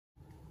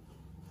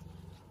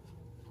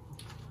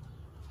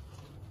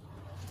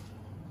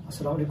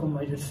Assalamu alaikum,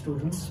 my dear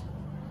students.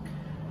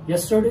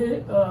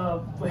 Yesterday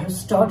we have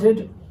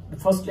started the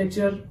first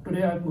lecture.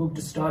 Today I am going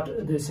to start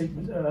the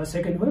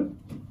second one.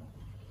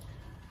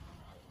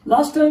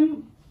 Last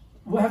time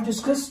we have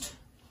discussed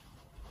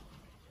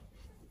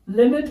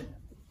limit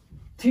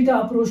theta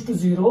approach to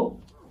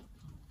 0,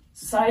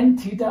 sine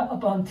theta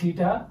upon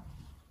theta.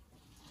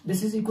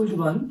 This is equal to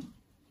 1.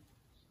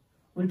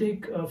 We'll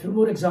take a few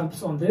more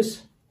examples on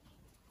this.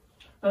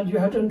 And you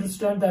have to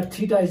understand that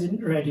theta is in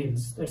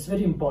radians. That's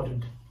very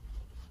important.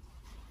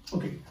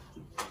 Okay,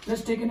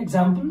 let's take an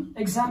example.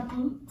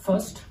 Example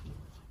first.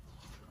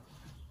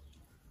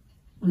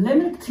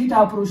 Limit theta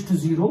approach to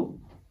 0.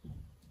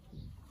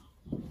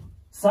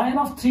 Sine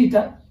of 3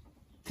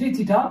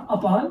 theta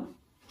upon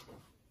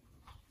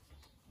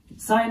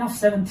sine of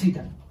 7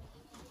 theta.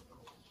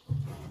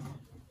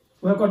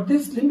 We have got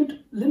this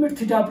limit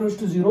theta approach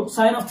to 0.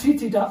 Sine of 3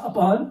 theta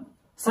upon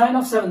sine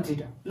of 7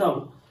 theta.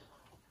 Now,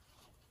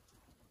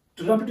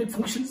 trigonometric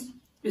functions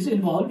is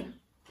involved.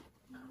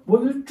 We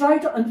will try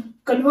to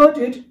convert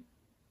it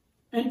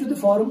into the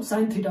form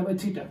sine theta by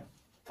theta.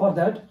 For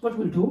that, what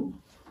we'll do,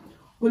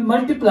 we'll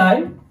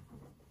multiplying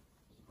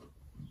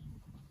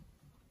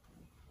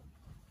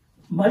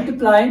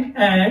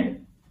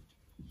and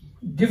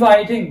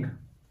dividing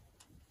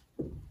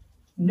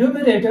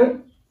numerator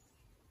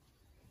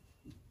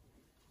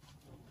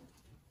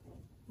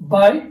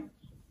by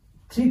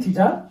 3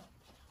 theta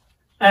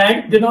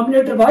and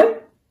denominator by,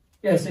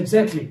 yes,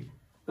 exactly,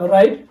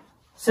 right,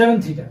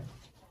 7 theta,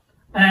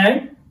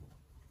 and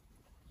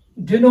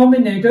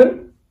denominator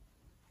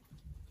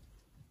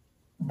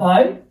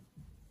by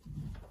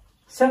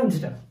 7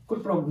 theta.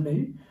 Good problem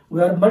nahi.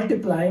 We are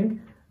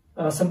multiplying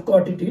some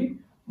quantity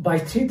by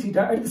 3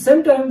 theta. At the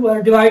same time, we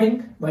are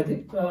dividing by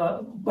 3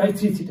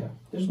 theta.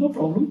 There is no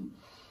problem.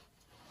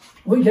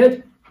 We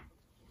get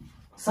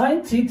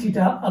sine 3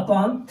 theta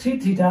upon 3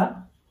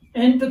 theta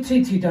into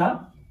 3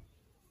 theta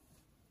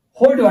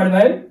whole divided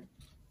by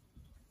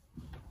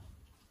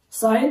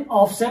sine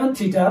of 7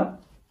 theta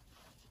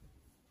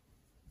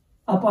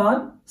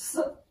upon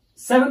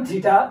 7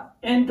 theta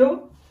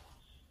into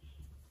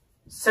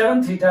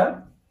 7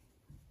 theta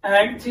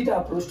and theta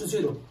approach to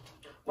 0.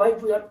 Why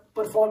we are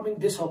performing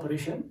this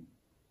operation?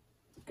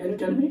 Can you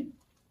tell me?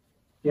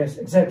 Yes,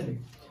 exactly.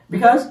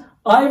 Because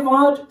I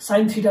want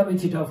sine theta by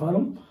theta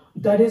form.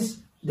 That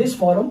is this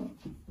form.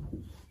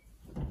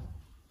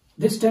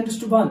 This tends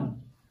to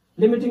 1.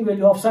 Limiting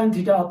value of sine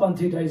theta upon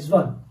theta is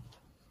 1.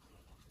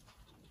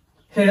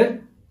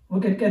 Here we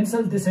can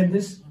cancel this and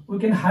this. We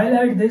can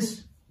highlight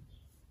this.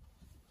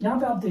 यहाँ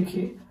पे आप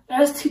देखिए,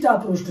 as theta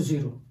approach to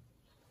 0,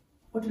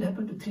 what will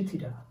happen to 3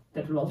 theta?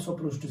 That will also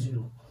approach to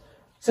 0.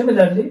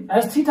 Similarly,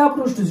 as theta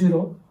approach to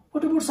 0,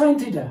 what about sine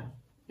theta?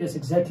 Yes,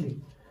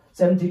 exactly.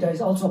 7 theta is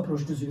also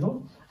approach to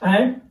 0.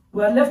 And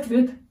we are left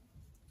with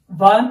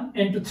 1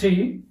 into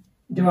 3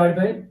 divided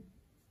by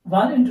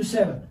 1 into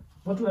 7.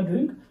 What we are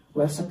doing?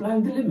 We are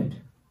supplying the limit.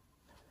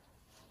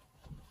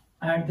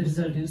 And the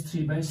result is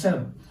 3 by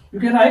 7. You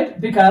can write,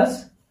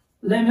 because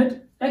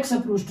limit x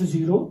approach to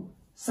 0,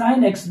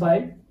 sine x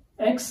by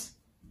x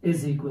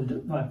is equal to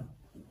 1.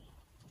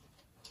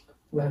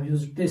 We have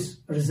used this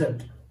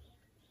result.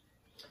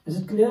 Is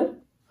it clear?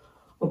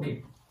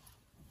 Okay.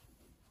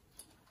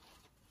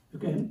 You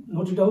can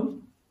note it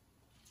down.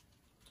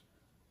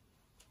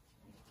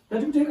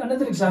 Let me take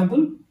another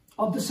example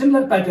of the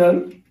similar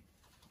pattern.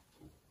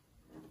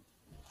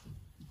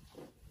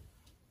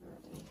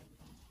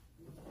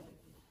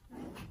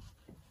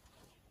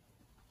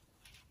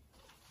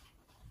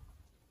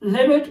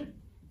 Limit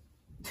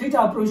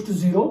theta approach to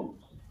 0,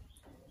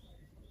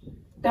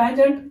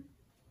 tangent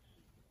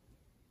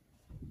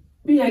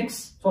p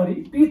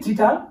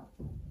theta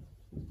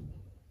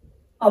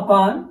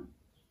upon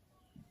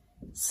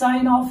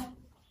sine of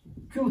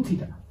q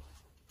theta.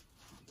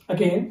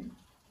 Again,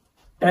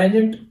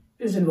 tangent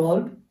is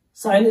involved,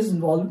 sine is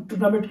involved,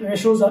 trigonometric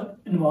ratios are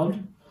involved.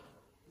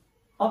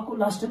 आपको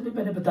last time पे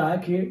मैंने बताया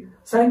कि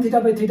sin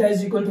theta by theta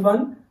is equal to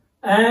 1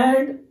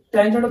 and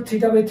tangent of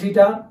theta by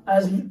theta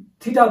as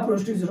theta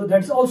approach to 0,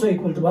 that's also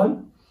equal to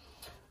 1.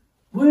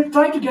 We will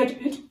try to get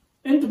it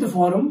into the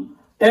form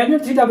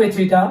tangent theta by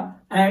theta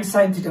and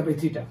sin theta by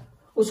theta.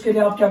 उसके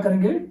लिए आप क्या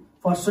करेंगे?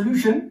 For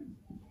solution,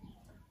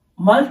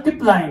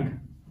 multiplying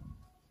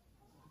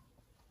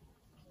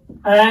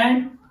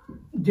and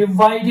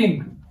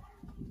dividing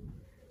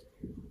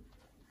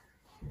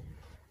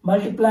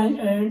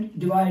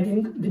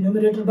the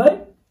numerator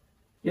by,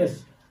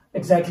 yes,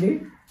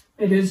 exactly,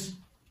 it is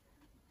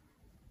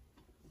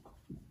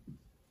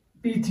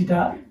p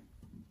theta,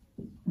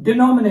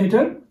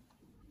 denominator,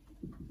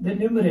 the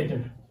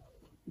numerator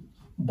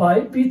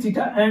by p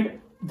theta and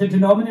the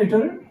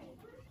denominator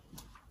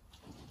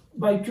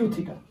by q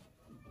theta,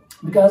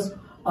 because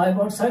I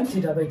want sin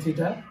theta by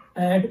theta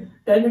and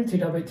tangent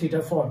theta by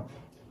theta form.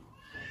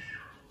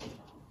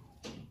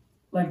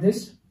 Like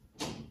this,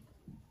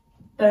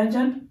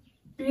 tangent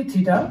p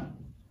theta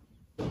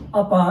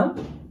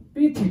upon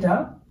p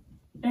theta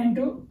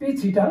into p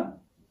theta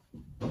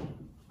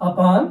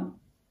upon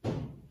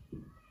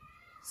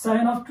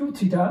sine of 2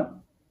 theta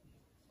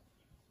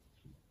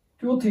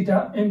q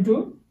theta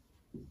into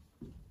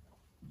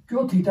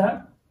q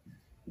theta,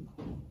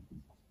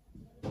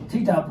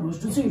 theta approach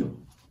to 0.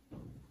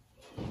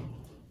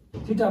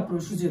 Theta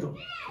approach to 0.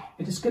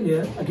 It is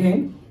clear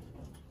again,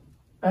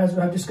 as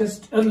we have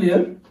discussed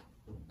earlier,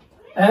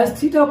 as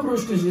theta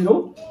approach to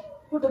 0,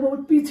 what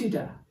about p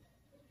theta?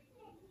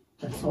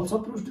 That will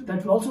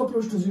also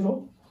approach to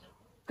 0.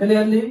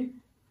 Clearly,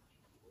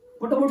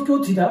 what about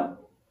q theta?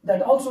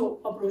 That also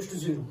approach to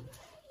 0.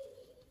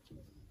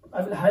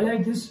 I will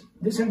highlight this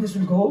and this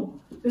will go.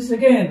 This is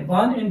again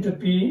 1 into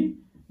p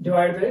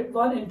divided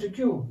by 1 into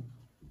q.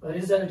 The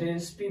result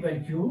is p by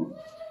q.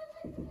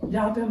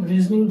 यहाँ पे हम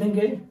reasoning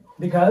देंगे,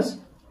 because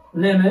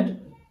limit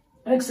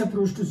x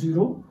approach to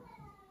 0,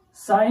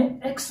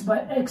 sin x by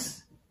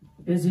x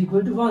is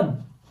equal to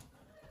 1,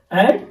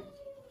 and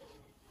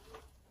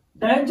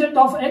tangent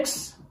of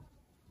x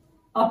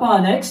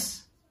upon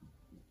x,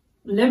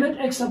 limit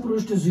x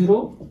approach to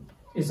 0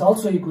 is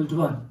also equal to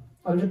 1.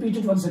 I will repeat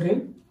it once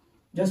again.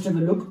 Just have a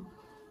look.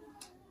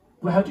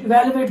 We have to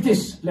evaluate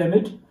this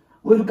limit.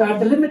 We look at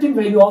the limiting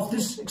value of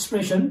this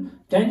expression,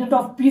 tangent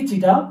of p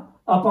theta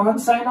upon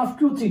sine of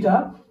q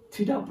theta,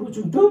 theta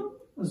approaching to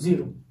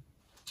 0.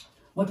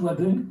 What we are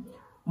doing?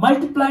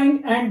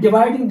 Multiplying and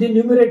dividing the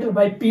numerator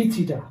by p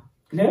theta,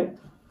 clear?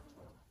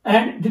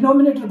 And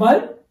denominator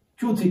by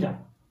q theta.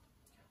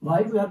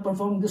 Why we are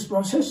performing this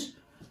process?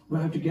 We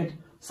have to get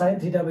sine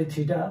theta by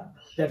theta,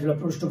 that will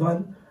approach to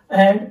 1,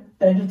 and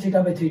tangent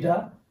theta by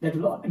theta, that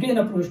will again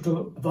approach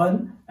to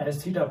 1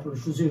 as theta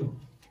approach to 0.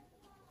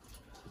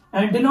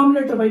 And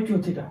denominator by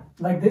q theta,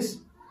 like this.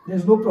 There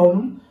is no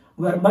problem.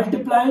 We are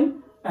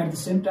multiplying, at the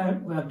same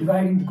time we are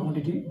dividing the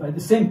quantity by the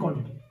same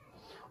quantity.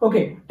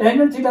 Okay,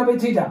 tangent theta by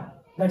theta,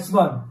 that's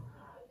 1.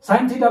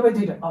 Sin theta by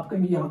theta, आप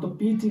कहेंगे यहाँ तो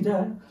p theta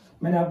है,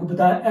 मैंने आपको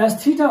बताया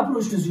as theta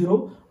approach to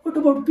 0. What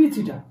about p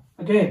theta?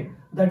 Again,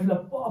 that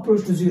will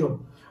approach to 0.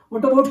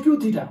 What about q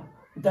theta?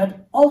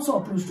 That also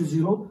approach to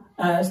 0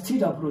 as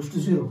theta approach to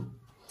 0.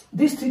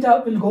 This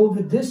theta will go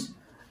with this,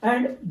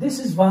 and this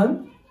is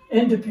 1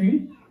 into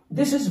p,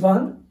 this is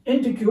 1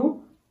 into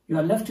q. You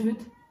are left with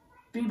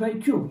p by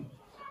q.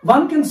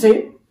 One can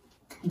say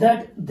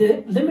that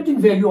the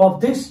limiting value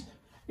of this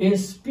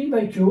is p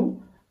by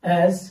q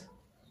as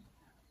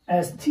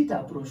theta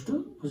approach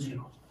to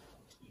 0.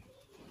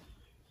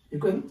 You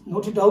can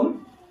note it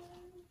down.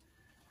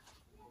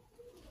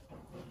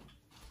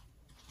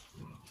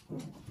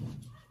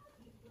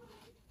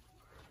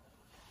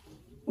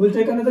 We'll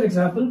take another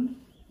example.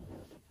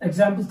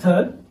 Example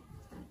 3rd.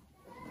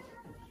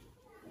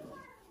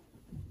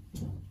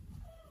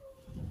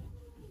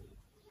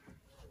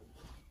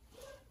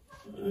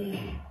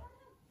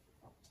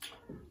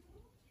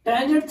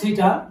 Tangent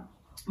theta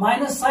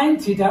minus sine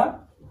theta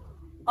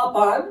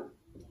upon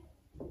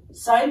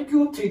sine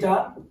cube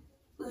theta,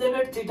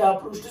 limit theta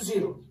approach to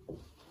 0.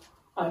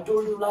 I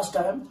told you last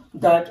time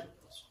that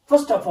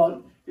first of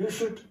all you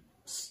should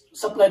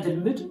supply the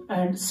limit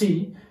and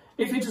see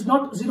if it is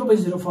not 0 by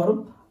 0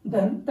 form,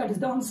 then that is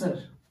the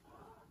answer.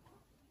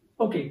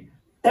 Okay,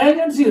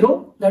 tangent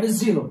 0, that is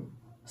 0,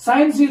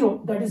 sine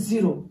 0, that is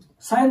 0,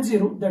 sine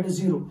 0, that is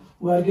 0.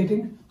 We are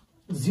getting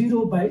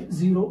 0 by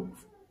 0,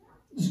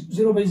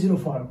 0 by 0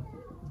 form.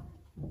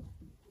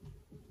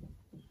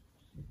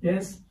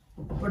 Yes,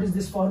 what is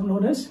this form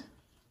known as?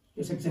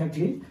 Yes,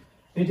 exactly.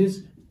 It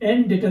is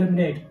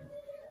indeterminate.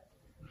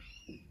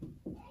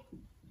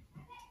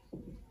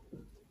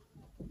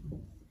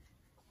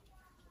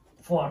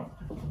 Form.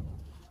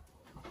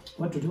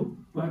 What to do?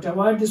 We have to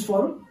avoid this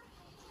form.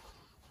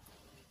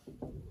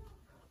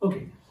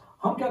 Okay,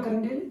 हम क्या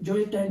करेंगे? जो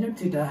ये tangent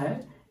theta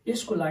है,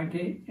 इसको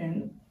लाएंगे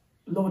in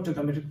lower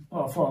trigonometric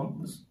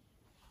forms.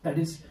 That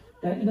is,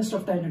 instead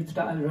of tangent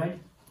theta, I will write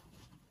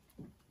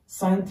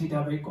sin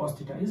theta by cos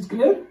theta. Is it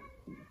clear?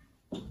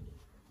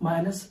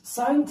 Minus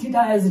sin theta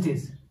as it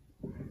is.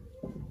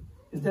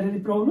 Is there any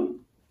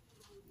problem?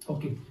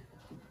 Okay.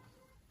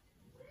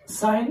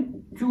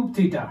 Sin cube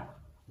theta,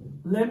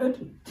 limit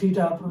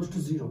theta approach to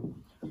 0.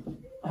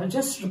 I'll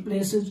just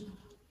replace it,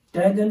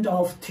 tangent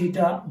of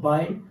theta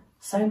by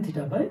sin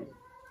theta by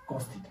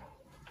cos theta.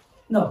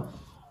 Now,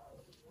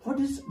 what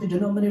is the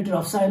denominator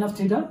of sin of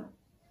theta?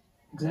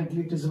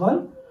 Exactly, it is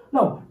 1.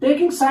 Now,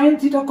 taking sin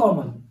theta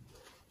common,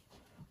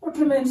 what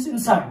remains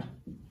inside?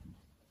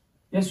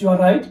 Yes, you are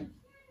right.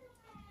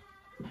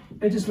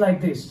 It is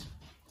like this.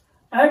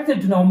 At the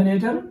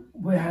denominator,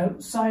 we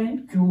have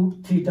sin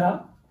cube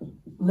theta,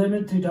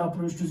 limit theta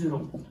approach to 0.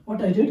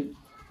 What I did?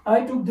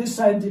 I took this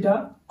sin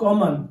theta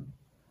common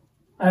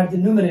at the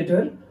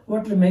numerator.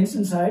 What remains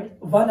inside?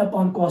 1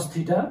 upon cos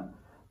theta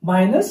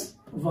minus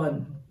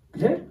 1.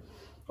 Clear?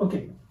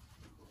 Okay.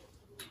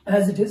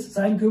 As it is,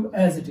 sin cube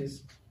as it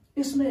is.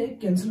 इसमें एक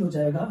cancel हो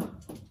जाएगा,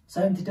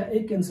 sin theta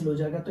एक cancel हो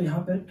जाएगा, तो यहाँ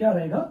पर क्या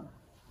रहेगा?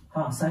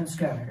 हाँ, sin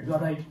स्क्वायर है. You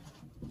are right.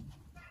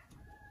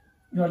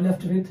 You are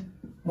left with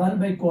 1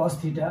 by cos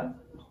theta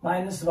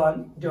minus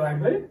 1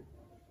 divided by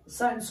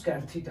sin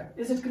square theta.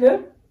 Is it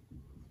clear?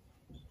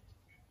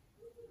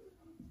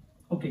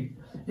 Okay.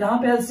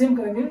 यहाँ पे LCM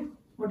करेंगे.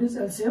 What is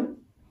LCM?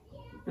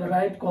 You are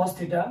right. Cos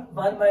theta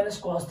 1 minus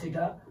cos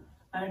theta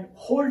and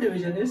whole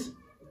division is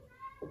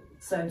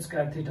sin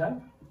square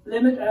theta,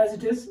 limit as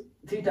it is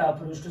theta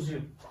approach to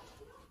 0.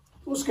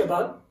 उसके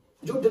बाद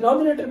जो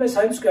denominator में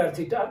sin square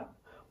theta,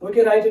 we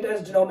can write it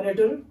as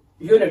denominator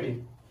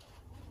unity.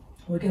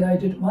 We can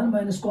write it 1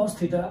 minus cos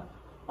theta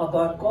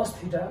upon cos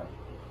theta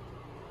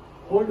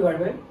whole divided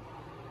by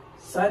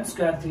sin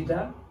square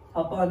theta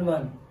upon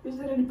 1. Is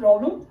there any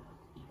problem?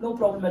 No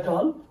problem at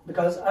all,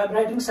 because I am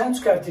writing sin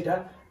square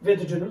theta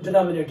with the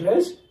denominator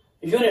as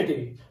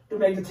unity to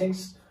make the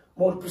things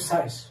more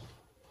precise.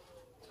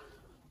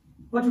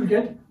 What we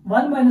get?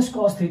 1 minus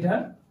cos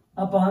theta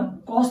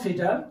upon cos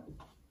theta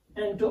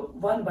into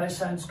 1 by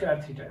sin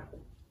square theta.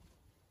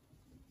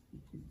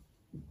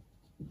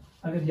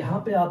 अगर यहाँ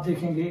पे आप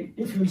देखेंगे,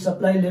 if you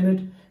supply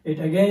limit, it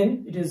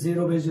again it is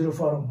 0 by 0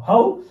 form.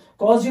 How?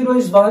 Cos 0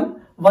 is 1,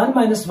 1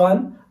 minus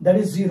 1, that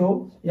is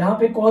 0. यहाँ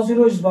पे cos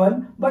 0 is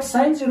 1, but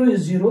sin 0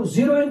 is 0.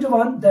 0 into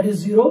 1, that is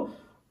 0.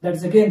 That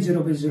is again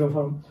 0 by 0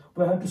 form.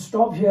 We have to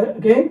stop here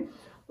again.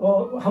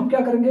 हम क्या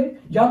करेंगे?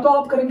 या तो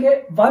आप करेंगे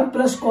 1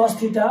 plus cos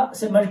theta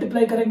से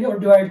मल्टीप्लाई करेंगे और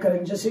डिवाइड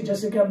करेंगे,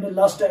 जैसे कि हमने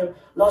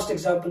लास्ट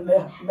एग्जाम्पल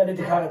में मैंने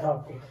दिखाया था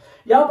आपको.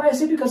 या आप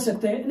ऐसे भी कर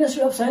सकते हैं,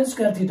 instead of sin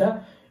square theta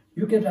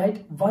you can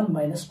write 1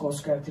 minus cos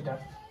square theta.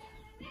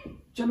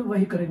 चलो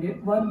वही करेंगे,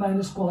 1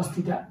 minus cos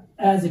theta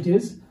as it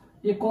is.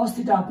 ये cos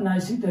theta अपना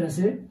इसी तरह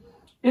से,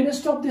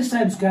 instead of this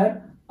sin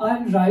square I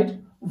will write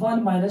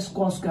 1 minus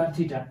cos square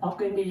theta. आप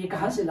कहेंगे ये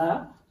कहां से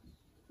लाया?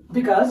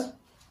 Because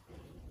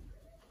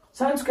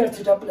sin square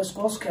theta plus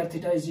cos square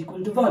theta is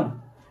equal to 1.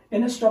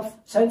 Instead of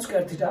sin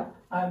square theta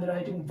I am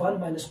writing 1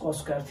 minus cos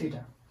square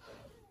theta.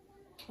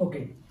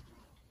 Okay,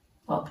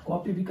 आप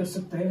copy भी कर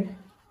सकते हैं.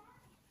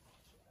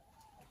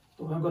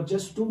 So I've got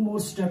just 2 more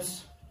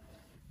steps.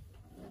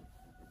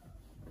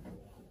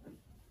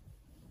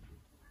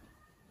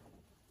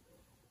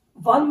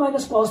 One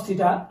minus cos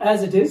theta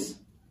as it is,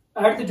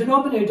 at the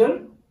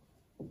denominator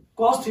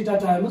cos theta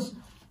times,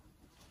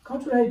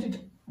 can't we write it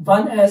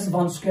 1 as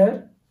 1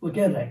 square? We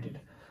can write it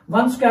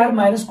 1 square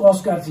minus cos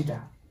square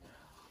theta,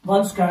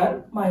 1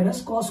 square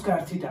minus cos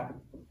square theta,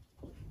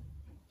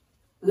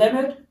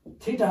 limit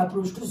theta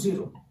approach to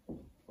 0.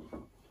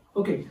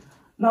 Okay,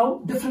 now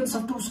difference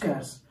of 2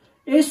 squares.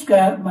 A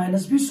square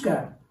minus b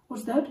square.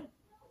 What's that?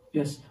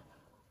 Yes,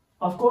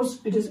 of course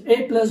it is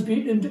a plus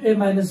b into a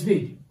minus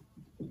b.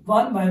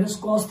 1 minus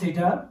cos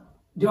theta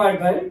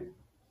divided by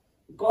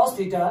cos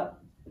theta,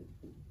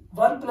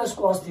 1 plus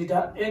cos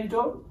theta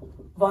into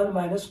 1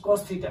 minus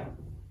cos theta.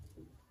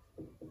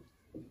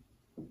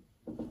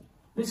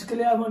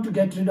 Basically I want to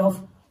get rid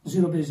of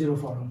 0 by 0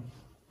 form.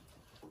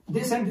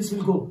 This and this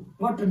will go.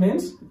 What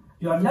remains?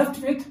 You are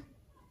left with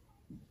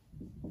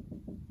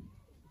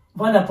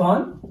 1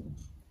 upon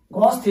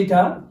cos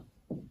theta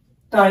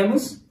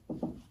times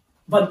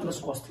 1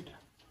 plus cos theta.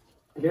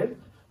 Clear?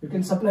 You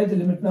can supply the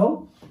limit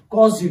now.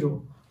 Cos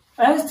 0.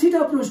 As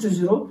theta approaches to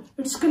 0,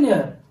 it's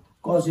clear.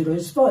 Cos 0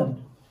 is 1.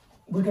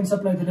 We can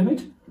supply the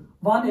limit.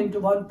 1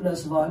 into 1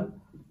 plus 1,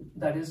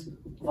 that is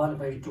 1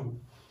 by 2.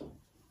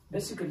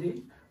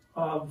 Basically,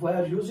 we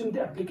are using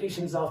the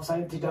applications of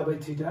sin theta by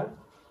theta.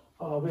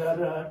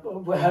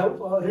 We have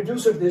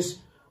reduced this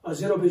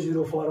 0 by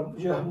 0 form.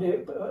 जो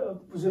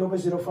हमने 0 by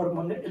 0 form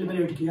हमने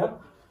eliminate किया.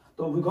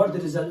 So we got the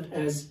result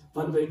as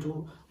 1 by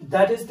 2.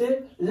 That is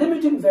the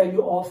limiting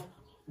value of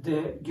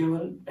the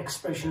given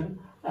expression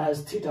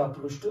as theta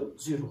approach to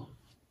 0.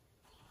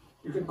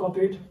 You can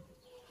copy it.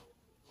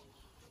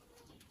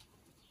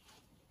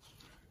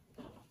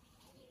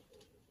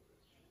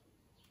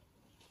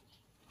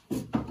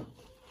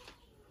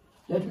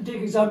 Let me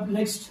take example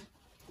next.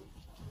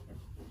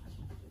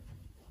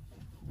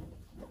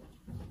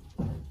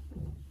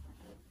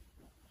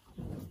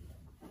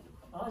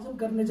 आज हम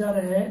करने जा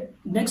रहे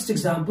हैं next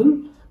example.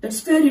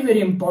 That's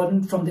very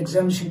important from the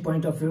examination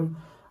point of view.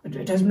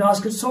 It has been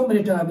asked so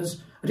many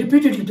times,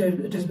 repeatedly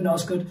it has been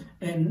asked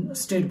in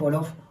State Board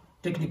of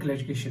Technical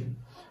Education.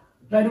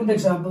 Write down the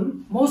example.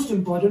 Most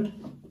important,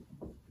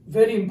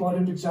 very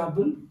important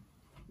example.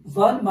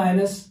 1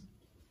 minus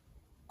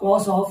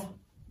cos of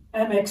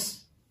mx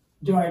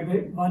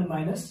divided by 1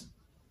 minus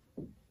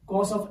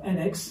cos of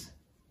nx,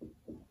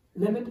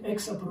 limit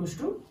x approach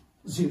to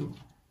 0.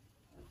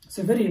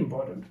 So very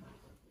important.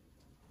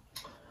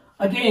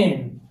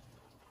 Again,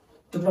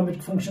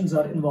 trigonometric functions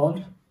are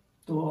involved.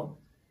 तो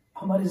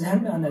हमारे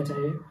जहन में आना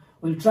चाहिए.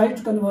 We'll try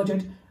to convert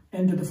it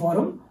into the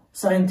form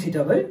sin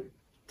theta by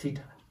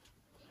theta.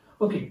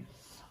 Okay,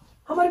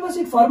 हमारे पास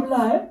एक formula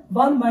है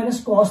 1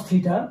 minus cos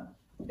theta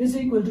is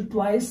equal to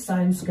twice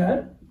sin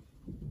square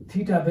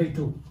theta by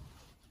 2.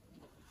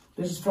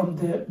 This is from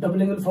the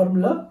double angle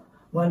formula.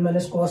 1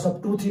 minus cos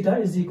of 2 theta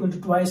is equal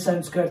to twice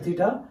sin square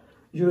theta.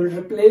 You will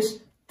replace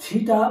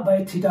theta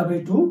by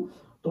 2.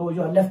 So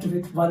you are left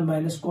with 1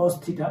 minus cos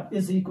theta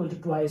is equal to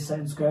twice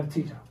sin square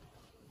theta.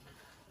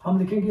 हम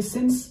लिखेंगे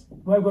since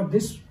we got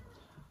this.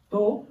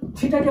 तो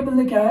theta के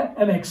बदले क्या है?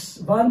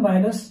 mx. 1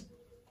 minus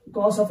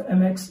cos of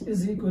mx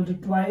is equal to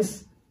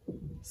twice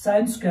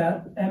sin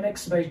square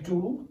mx by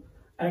 2.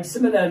 And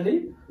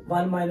similarly,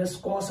 1 minus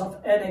cos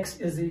of nx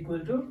is equal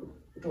to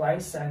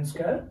twice sin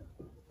square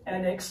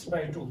nx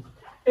by 2.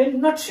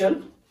 In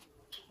nutshell,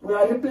 we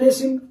are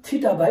replacing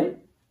theta by,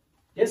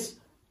 yes,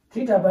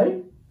 theta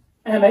by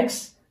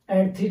mx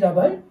and theta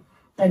by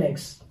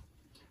nx.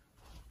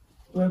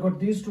 We have got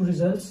these two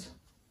results.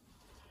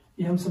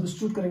 ये हम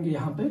substitute करेंगे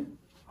यहाँ पे.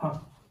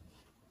 हाँ,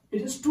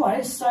 it is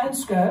twice sin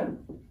square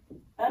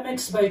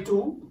mx by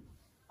 2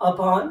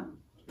 upon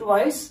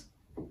twice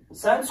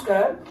sin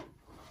square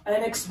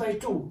nx by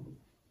 2.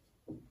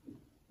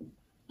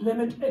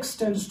 Limit x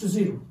tends to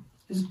 0.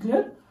 Is it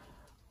clear?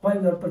 Why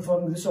we are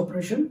performing this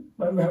operation?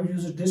 Why we have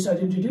used this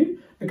identity?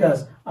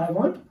 Because I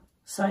want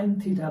sin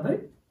theta by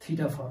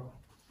theta form.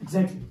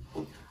 Exactly.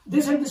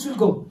 This and this will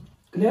go.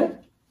 Clear?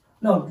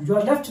 Now you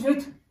are left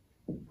with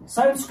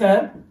sin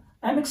square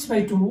mx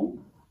by 2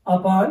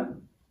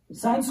 upon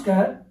sin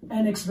square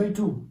nx by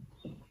 2.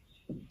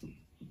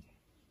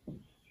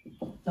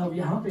 Now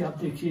यहाँ पे आप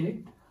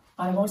देखिए,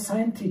 I want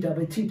sin theta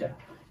by theta.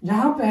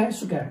 यहाँ पे है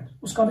square,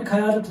 उसका भी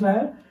ख्याल रखना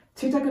है.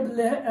 थीटा के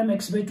बदले है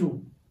mx by 2.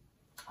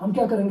 हम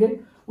क्या करेंगे?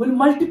 We'll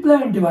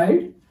multiply and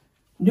divide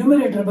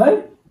numerator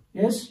by,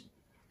 yes,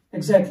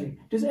 exactly.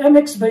 It is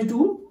mx by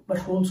 2 but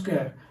whole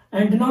square,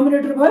 and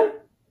denominator by,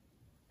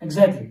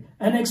 exactly,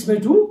 nx by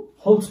 2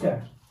 whole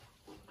square.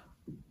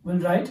 We'll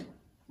write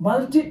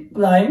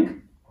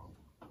multiplying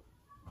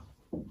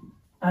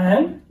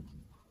and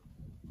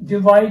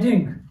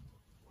dividing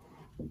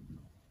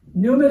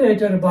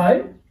numerator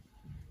by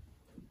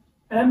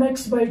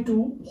mx by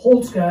 2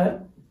 whole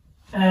square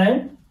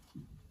and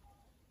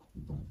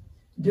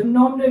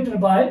denominator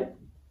by,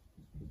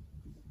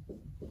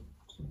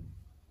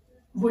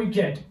 we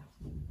get,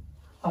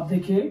 अब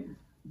देखिए,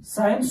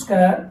 sin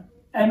square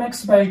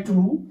mx by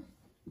 2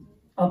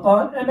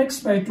 upon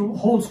mx by 2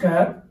 whole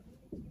square.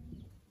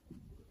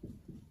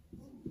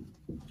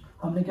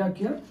 हमने क्या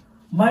किया?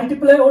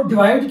 Multiply और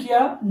divide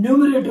किया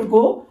numerator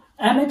को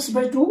mx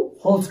by 2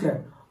 whole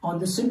square. On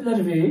the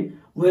similar way,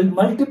 we'll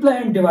multiply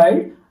and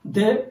divide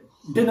the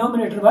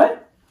denominator by,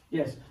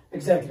 yes,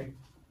 exactly,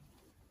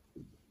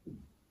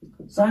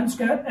 sin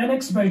square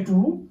nx by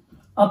 2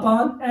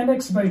 upon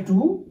nx by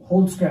 2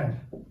 whole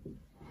square.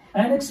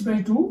 nx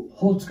by 2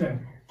 whole square.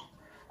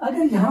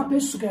 अगर यहाँ पे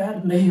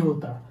square नहीं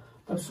होता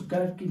तब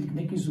square की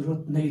लिखने की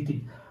जरूरत नहीं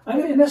थी.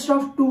 अगर instead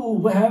of 2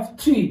 we have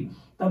 3,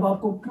 तब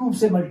आपको क्यूब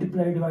से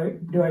मल्टीप्लाई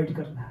डिवाइड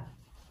करना है.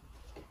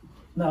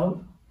 नाउ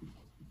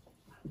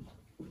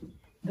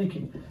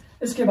देखिए,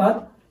 इसके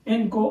बाद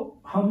इनको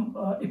हम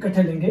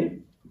इकट्ठे लेंगे.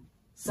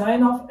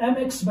 Sign of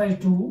mx by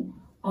 2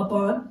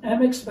 upon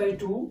mx by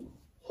 2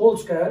 whole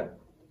square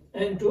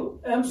into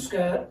m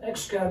square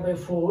x square by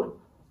 4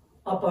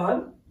 upon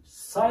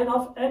sin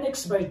of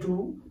nx by 2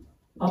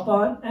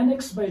 upon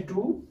nx by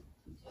 2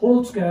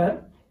 whole square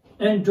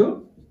into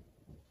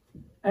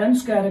n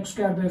square x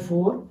square by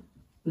 4,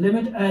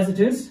 limit as it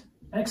is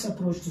x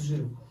approach to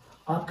 0.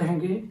 आप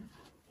कहेंगे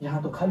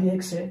यहां तो खाली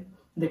x है,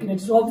 लेकिन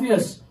it is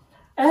obvious.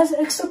 As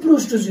x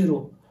approach to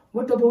 0,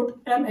 what about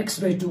mx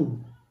by 2?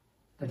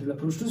 That will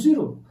approach to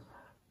 0.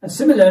 And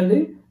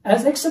similarly,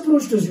 as x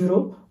approach to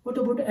 0, what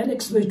about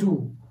nx by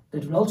 2?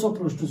 That will also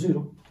approach to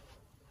 0.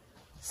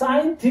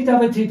 Sin theta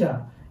by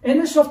theta.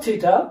 Instead of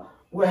theta,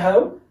 we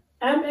have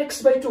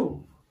mx by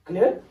 2.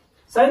 Clear?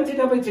 Sin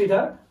theta by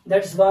theta,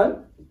 that's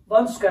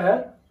 1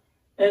 square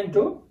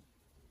into,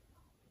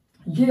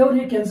 ये और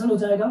ये cancel हो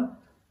जाएगा,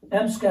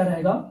 m square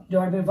रहेगा,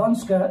 divided by 1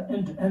 square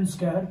into n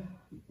square.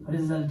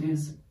 Result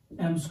is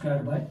m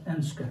square by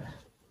n square.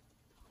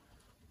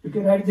 You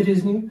can write the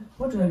reasoning.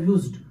 What we have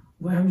used?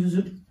 We have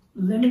used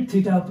limit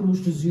theta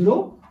approach to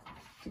 0,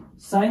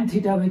 sin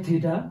theta by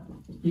theta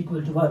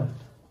equal to 1.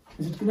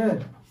 Is it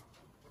clear?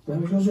 We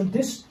have used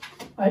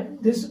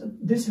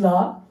this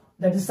law,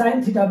 that is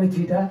sin theta by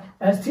theta.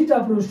 As theta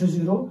approach to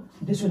 0,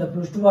 this will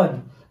approach to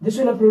 1. This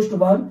will approach to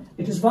 1.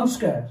 It is 1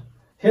 square.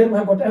 Here we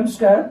have got m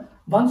square.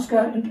 1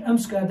 square into m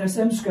square. That's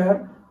m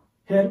square.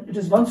 Here it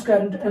is 1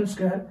 square into m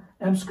square.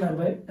 M square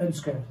by n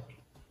square.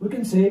 We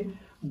can say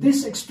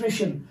this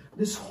expression,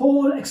 this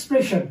whole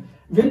expression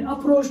will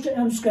approach to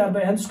m square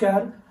by n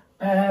square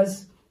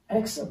as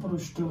x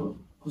approach to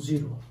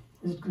 0.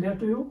 Is it clear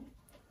to you?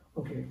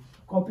 Okay,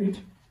 copy it.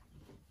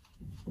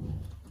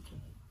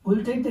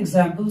 We'll take the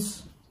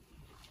examples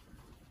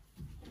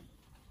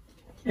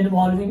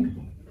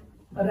involving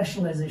a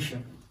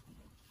rationalization.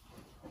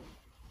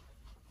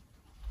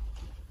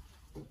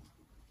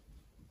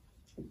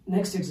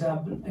 Next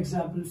example,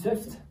 example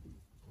 5th.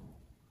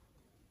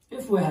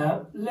 If we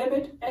have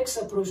limit x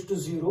approach to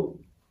 0,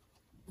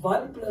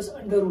 1 plus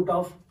under root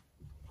of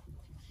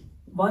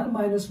 1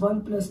 minus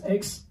 1 plus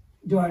x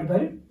divided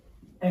by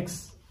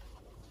x.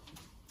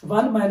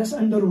 1 minus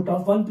under root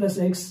of 1 plus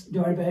x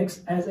divided by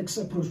x as x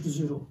approach to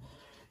 0.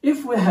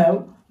 If we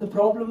have the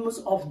problems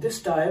of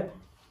this type,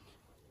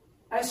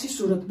 ऐसी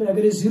सूरत में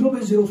अगर ये 0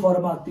 by 0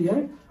 form आती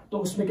है तो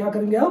उसमें क्या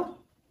करेंगे आप?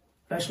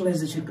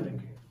 रैशनलाइजेशन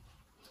करेंगे.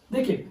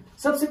 देखिए,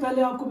 सबसे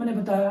पहले आपको मैंने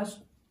बताया,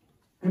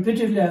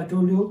 repeatedly I have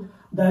told you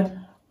that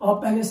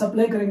आप पहले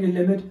सप्लाई करेंगे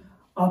लिमिट.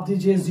 आप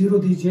दीजिए 0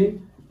 दीजिए,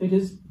 it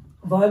is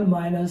 1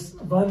 minus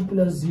 1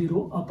 plus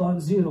 0 upon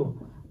 0.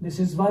 This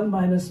is 1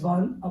 minus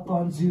 1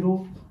 upon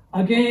 0.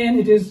 Again,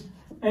 it is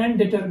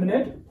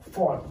indeterminate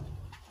form.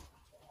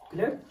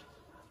 Clear?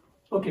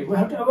 Okay, we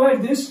have to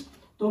avoid this.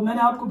 तो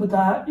मैंने आपको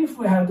बताया, if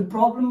we have the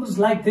problems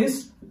like this,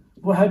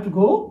 we have to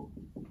go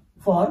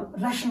for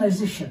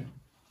rationalization.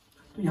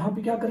 तो यहाँ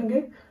पे क्या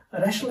करेंगे?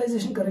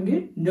 Rationalization करेंगे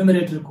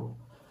numerator को.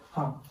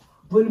 हाँ,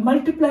 we'll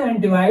multiply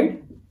and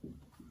divide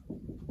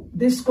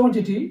this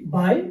quantity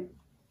by,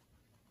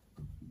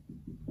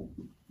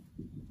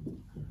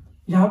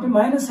 यहाँ पे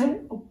माइनस है,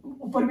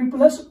 ऊपर भी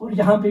प्लस और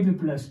यहाँ पे भी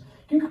प्लस,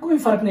 क्योंकि कोई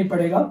फर्क नहीं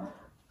पड़ेगा,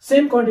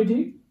 सेम क्वांटिटी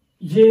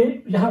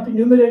ये यहाँ पे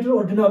न्यूमरेटर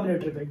और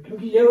डिनोमिनेटर पे,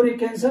 क्योंकि ये और ये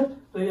कैंसर,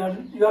 तो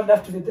you are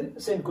left with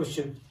same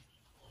question.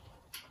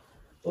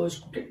 तो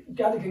इसको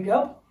क्या लिखेंगे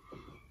आप?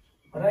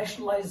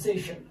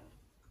 रैशनलाइजेशन.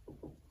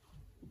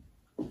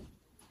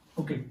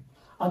 ओके,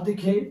 अब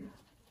देखिए,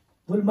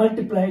 विल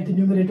मल्टीप्लाई द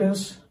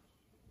न्यूमरेटर्स.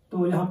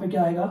 तो यहाँ पे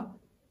क्या आएगा?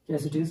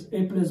 yes, it is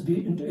a plus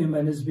b into a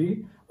minus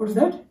b. What is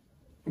that?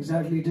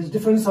 Exactly, it is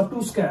difference of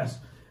two squares.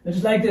 It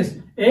is like this: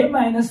 a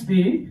minus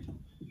b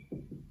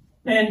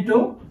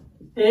into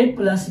a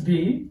plus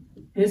b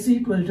is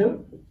equal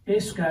to a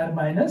square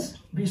minus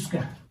b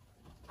square.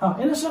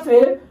 Instead of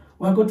a,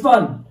 we have got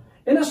 1.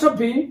 Instead of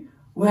b,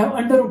 we have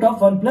under root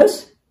of 1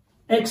 plus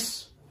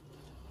x.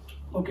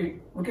 Okay,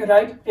 we can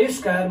write a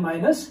square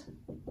minus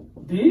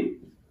b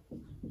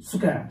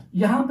square.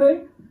 यहाँ पे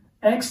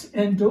x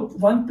into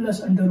 1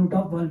 plus under root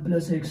of 1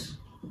 plus x.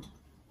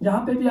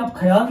 यहाँ पे भी आप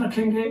ख्याल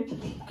रखेंगे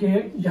कि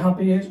यहाँ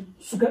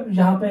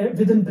पे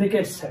विद इन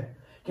ब्रैकेट्स है,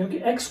 क्योंकि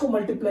x को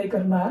मल्टीप्लाई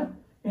करना है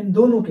इन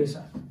दोनों के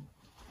साथ.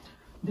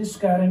 This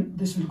square and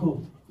this will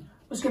go.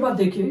 उसके बाद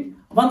देखिए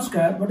 1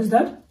 square, what is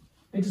that?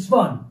 It is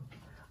 1.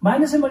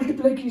 Minus से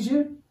मल्टीप्लाई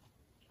कीजिए,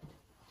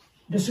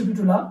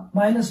 distributive law,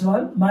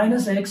 -1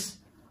 minus x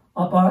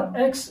upon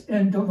x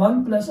into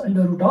 1 plus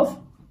under root of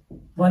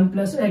 1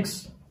 plus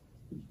x.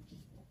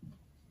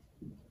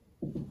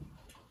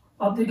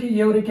 अब देखिए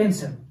ये और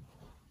cancel,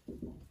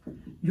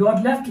 you are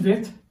left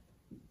with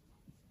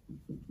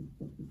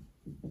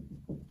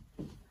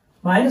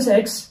minus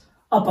x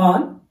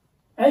upon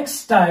x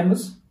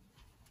times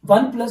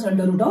 1 plus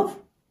under root of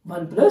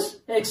 1 plus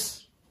x.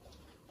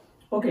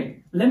 Okay,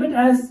 limit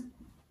as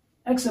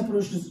x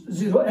approaches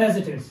 0 as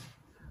it is.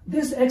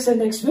 This x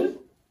and x will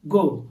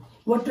go.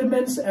 What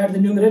remains at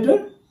the numerator?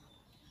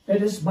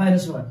 It is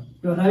 -1.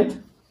 You are right.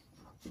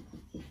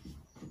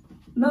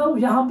 Now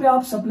यहाँ पे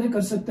आप supply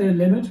कर सकते हैं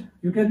limit.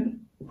 You can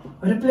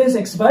replace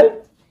x by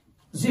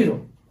 0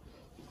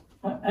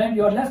 and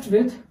you are left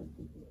with,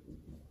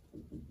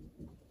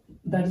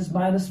 that is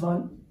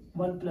 -1,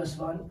 1 plus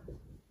 1,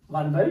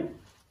 1 by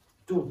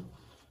 2.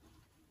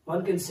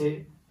 One can say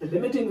the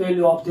limiting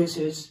value of this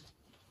is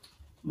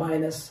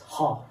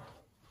 -half.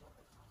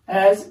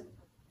 As,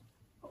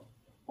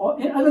 or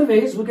in other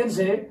ways we can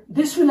say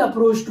this will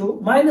approach to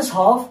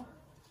 -half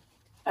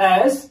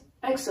as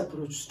x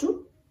approaches to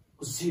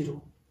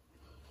 0.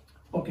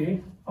 Okay,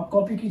 अब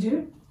copy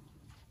कीजिए.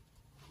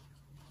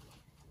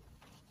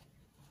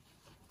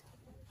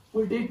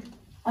 We'll take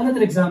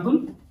another example.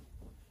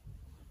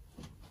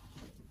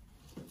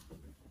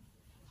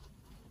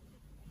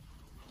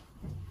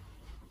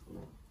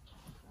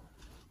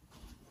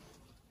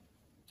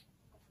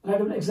 Write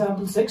down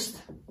example 6th.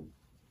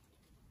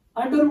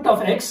 Under root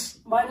of x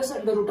minus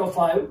under root of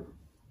 5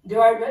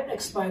 divided by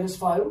x minus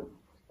 5.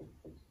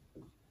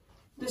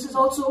 This is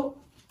also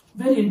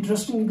very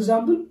interesting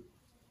example.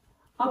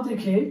 अब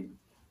देखिए,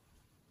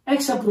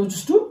 x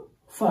approaches to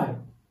 5.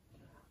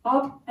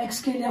 आप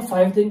x के लिए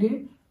 5 देंगे.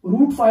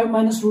 Root 5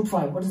 minus root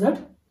 5, what is that?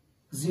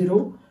 0.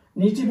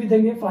 नीचे भी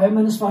देंगे 5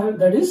 minus 5,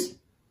 that is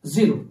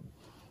 0.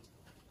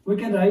 We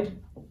can write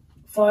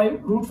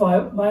 5 root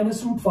 5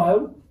 minus root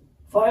 5,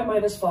 5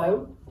 minus 5,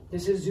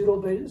 this is 0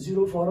 by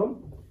 0 form,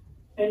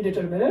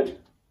 indeterminate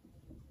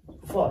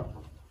form.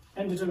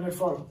 Indeterminate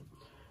form.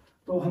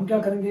 तो हम क्या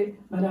करेंगे?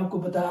 मैंने आपको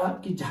बताया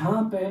कि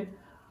जहां पे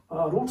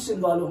रूट्स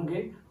इन्वॉल्व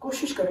होंगे,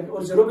 कोशिश करेंगे,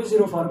 और 0 by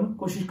 0 फॉर्म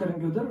कोशिश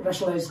करेंगे उधर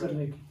रैशनलाइज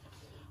करने की.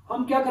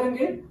 हम क्या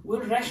करेंगे?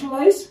 Will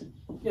rationalise,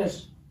 yes,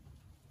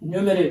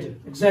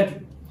 numerator.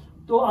 Exactly.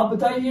 तो आप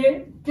बताइए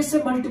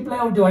किससे मल्टीप्लाई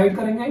और डिवाइड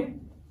करेंगे?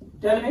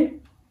 Tell me.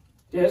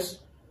 Yes,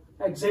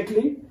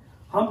 exactly.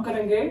 हम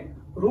करेंगे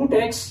रूट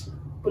एक्स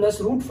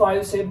प्लस रूट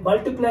 5 से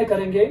मल्टीप्लाई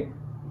करेंगे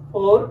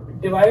और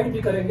डिवाइड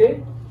भी करेंगे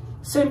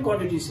सेम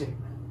क्वांटिटी से.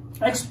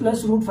 एक्स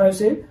प्लस रूट 5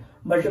 से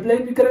मल्टीप्लाई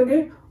भी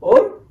करेंगे और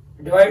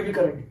डिवाइड भी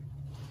करेंगे.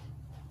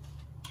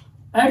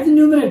 At the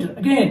numerator,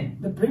 again,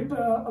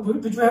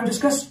 which we have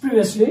discussed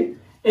previously,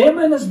 a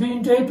minus b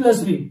into a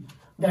plus b,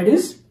 that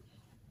is,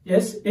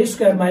 yes, a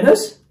square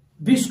minus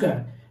b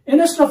square.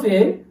 Instead of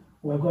a,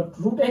 we have got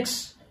root x.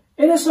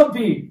 Instead of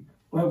b,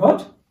 we have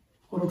got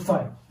root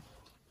 5.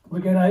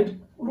 We can write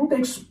root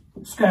x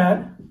square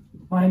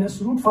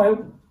minus root 5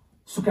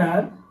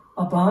 square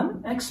upon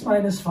x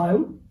minus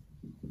 5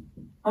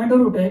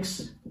 under root x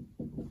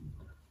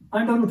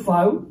under root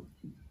 5.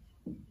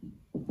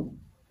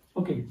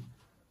 Okay.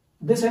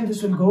 This and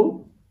this will go,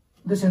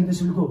 this and this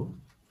will go.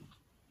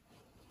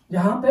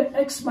 यहाँ पे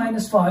x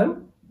minus 5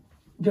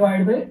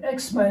 divided by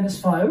x minus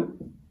 5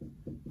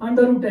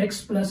 under root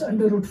x plus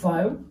under root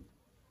 5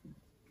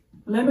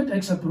 limit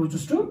x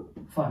approaches to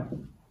 5.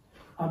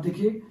 आप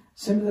देखिए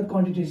similar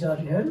quantities are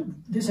here,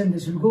 this and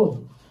this will go.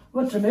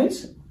 What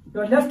remains?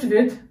 You are left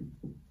with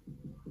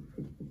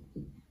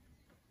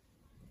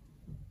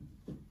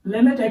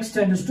limit x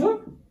tends to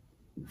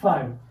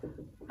 5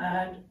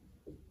 and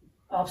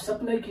आप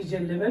supply कीजिए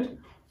limit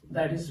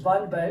that is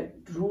 1 by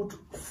root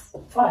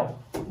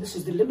 5. This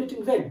is the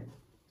limiting value.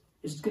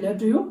 Is it clear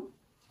to you?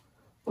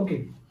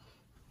 Okay.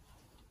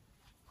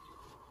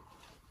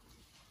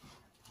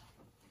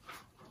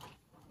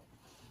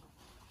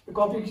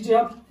 Copy कीजिए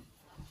आप.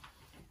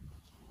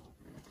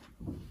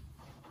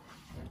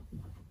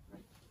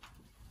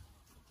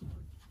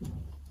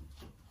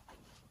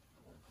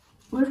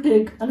 We'll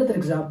take another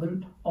example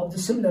of the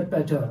similar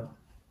pattern.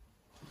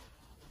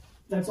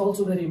 That's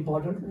also very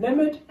important.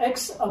 Limit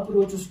x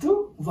approaches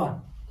to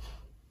 1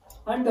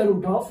 under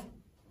root of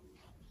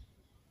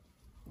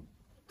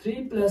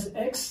 3 plus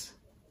x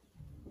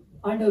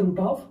under root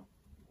of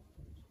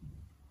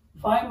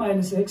 5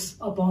 minus x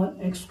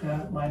upon x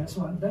square minus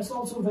 1. That's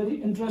also a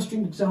very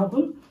interesting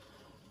example.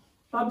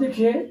 अब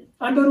देखिए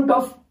under root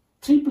of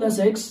 3 plus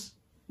x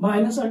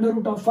minus under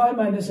root of 5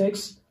 minus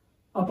x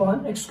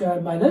upon x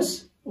square minus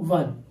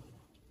 1.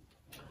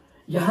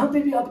 यहां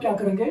पे भी आप क्या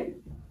करेंगे?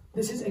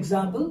 This is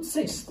example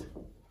 6.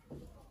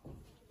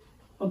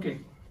 Okay,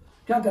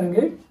 क्या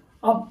करेंगे?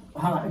 आप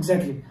हाँ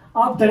exactly.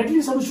 आप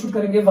directly substitute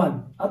करेंगे 1.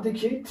 अब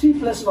देखिए 3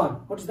 plus 1.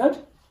 What's that?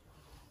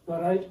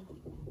 All right.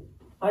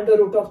 Under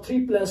root of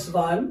 3 plus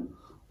 1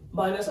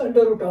 minus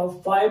under root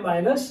of 5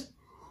 minus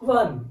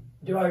 1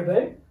 divided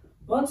by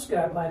 1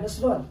 square minus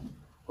 1.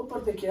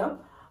 ऊपर देखिए आप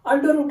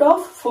under root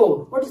of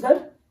 4. What is that?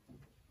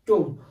 2.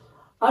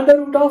 Under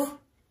root of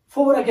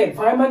 4 again.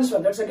 5 minus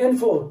 1. That's again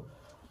 4.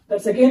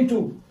 That's again 2.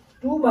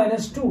 2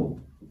 minus 2.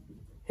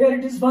 Here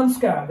it is 1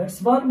 square.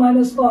 That's 1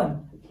 minus 1.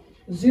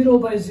 0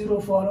 by 0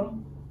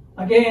 form.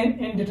 Again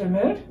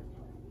indeterminate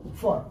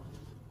form.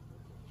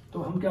 तो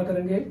हम क्या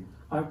करेंगे?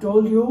 I've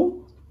told you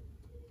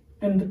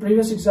in the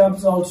previous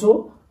examples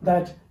also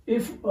that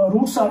if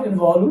roots are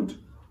involved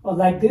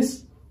like this,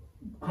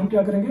 हम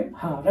क्या करेंगे?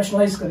 हाँ,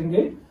 rationalize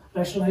करेंगे.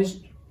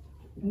 Rationalized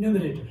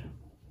numerator.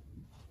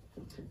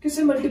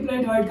 किससे multiply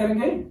divide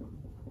करेंगे?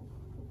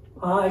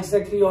 हाँ,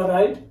 exactly, you are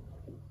right.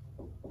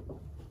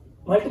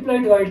 Multiply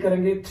divide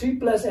करेंगे 3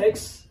 plus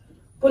x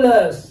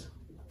plus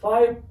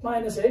 5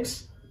 minus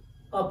x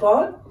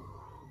upon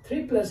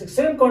 3 plus x.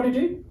 Same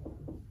quantity.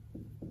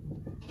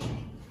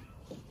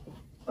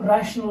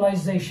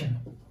 Rationalization.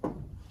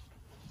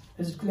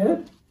 Is it clear?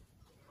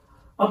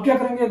 अब क्या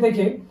करेंगे?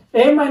 देखिए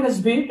a minus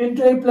b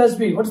into a plus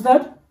b. What's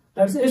that?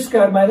 That's a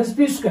square minus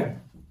b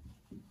square.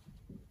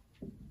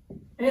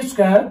 A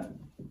square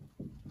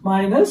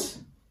minus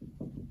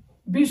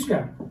b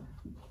square.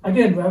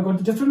 Again, we have got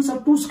the difference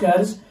of two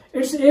squares.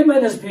 It's a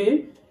minus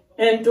b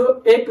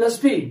into a plus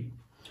b.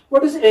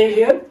 What is a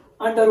here?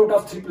 Under root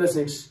of 3 plus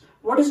x.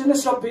 What is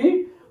instead of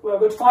b? We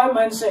have got 5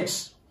 minus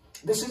x.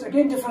 This is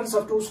again difference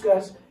of two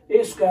squares.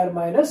 A square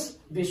minus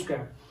b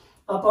square.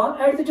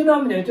 Upon at the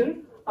denominator,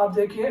 आप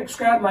देखिए x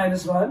square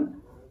minus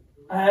 1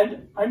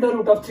 and under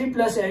root of 3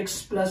 plus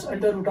x plus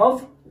under root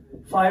of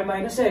 5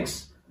 minus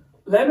x.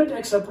 Limit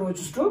x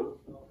approaches to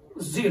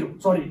 0.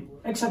 Sorry,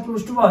 x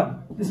approaches to 1.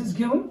 This is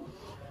given.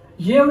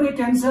 ये और ये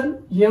cancel,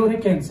 ये और ये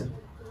cancel.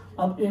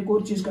 अब एक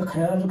और चीज का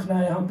ख्याल रखना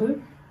है यहाँ पे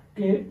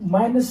कि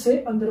माइनस से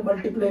अंदर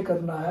मल्टीप्लाई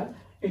करना है.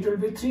 It will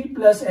be 3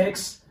 plus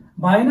x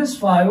minus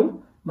 5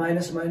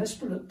 minus minus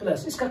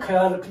plus. इसका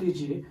ख्याल रख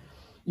लीजिए.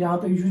 यहाँ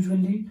पे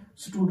यूजुअली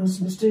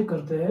स्टूडेंट्स मिस्टेक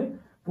करते हैं,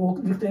 वो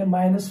लिखते हैं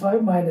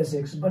 -5 माइनस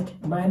एक्स,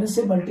 बट माइनस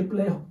से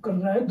मल्टीप्लाई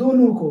करना है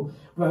दोनों को.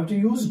 We have to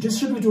use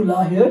distributive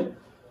law here.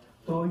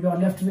 तो you are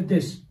left with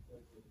this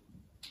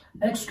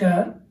x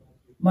square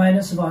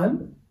minus 1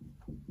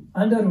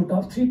 under root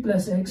of 3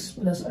 plus x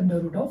plus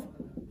under root of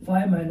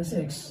 5 minus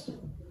x.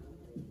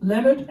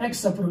 Limit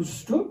x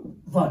approaches to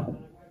 1.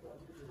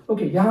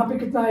 Okay, यहां पे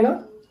कितना आएगा?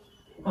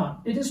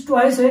 हाँ, it is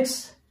twice x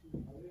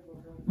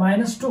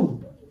minus 2.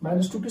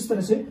 Minus 2 किस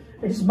तरह से?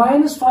 It is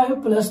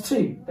 -5 plus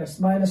 3, that's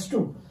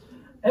 -2.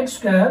 X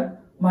square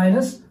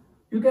minus,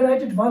 you can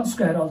write it 1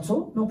 square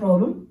also, no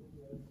problem.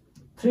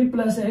 3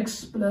 plus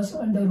x plus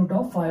under root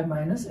of 5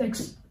 minus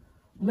x.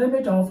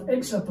 Limit of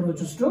x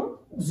approaches to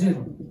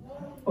 0.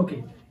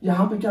 Okay,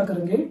 यहां पे क्या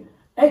करेंगे?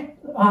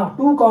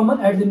 2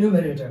 common at the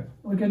numerator.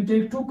 We can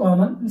take 2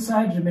 common,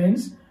 inside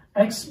remains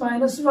x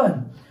minus 1.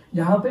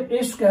 यहां पे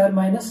a square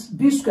minus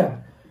b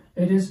square.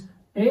 It is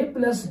a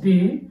plus b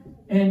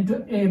into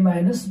a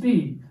minus b.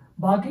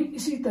 बाकी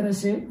इसी तरह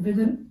से विद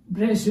इन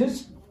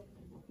ब्रेसेस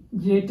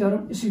ये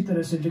टर्म इसी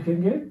तरह से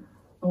लिखेंगे.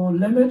 और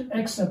लिमिट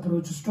x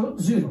अप्रोचेस टू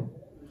 0.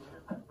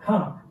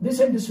 हाँ,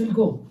 this and this will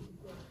go.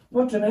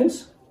 What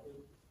remains?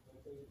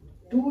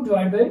 2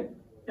 divide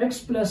by x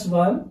plus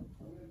 1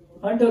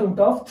 under root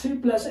of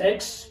 3 plus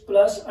x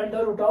plus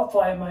under root of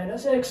 5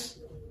 minus x.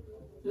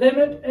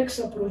 Limit x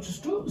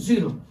approaches to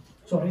 0.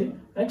 Sorry,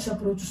 x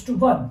approaches to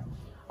 1.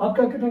 आप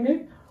क्या करेंगे?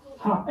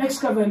 हाँ, x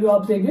का value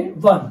आप देंगे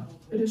 1.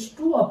 It is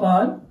 2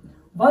 upon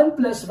 1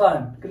 plus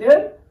 1. Clear?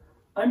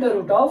 Under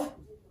root of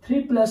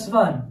 3 +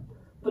 1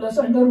 plus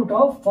under root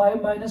of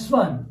 5 -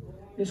 1.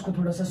 इसको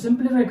थोड़ा सा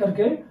सिंप्लीफाई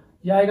करके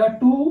ये आएगा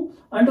 2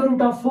 under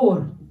root of 4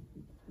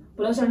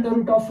 plus under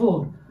root of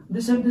 4.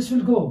 This and this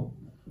will go.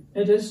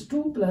 It is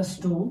 2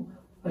 + 2.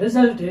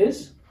 Result is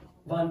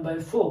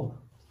 1/4.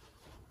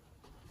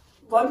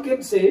 One can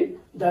say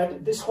that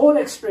this whole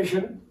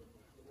expression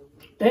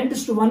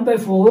tends to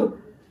 1/4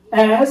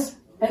 as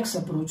x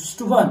approaches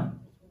to 1.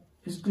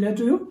 Is it clear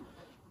to you?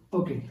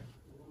 Okay.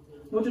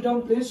 Note it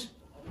down, please.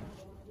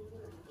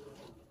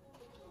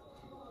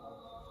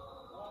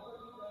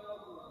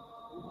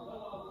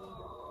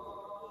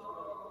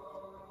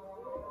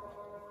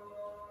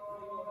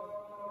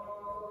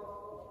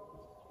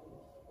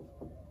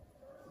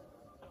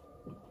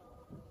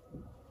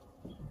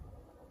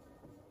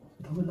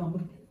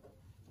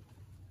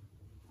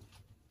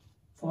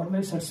 For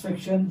my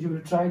satisfaction, you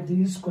will try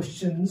these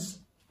questions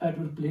at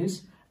your place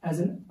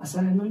as an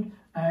assignment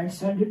and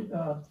send it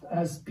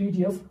as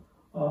PDF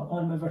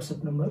on my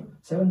WhatsApp number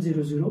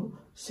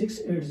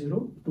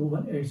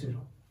 700-680-2180.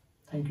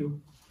 Thank you.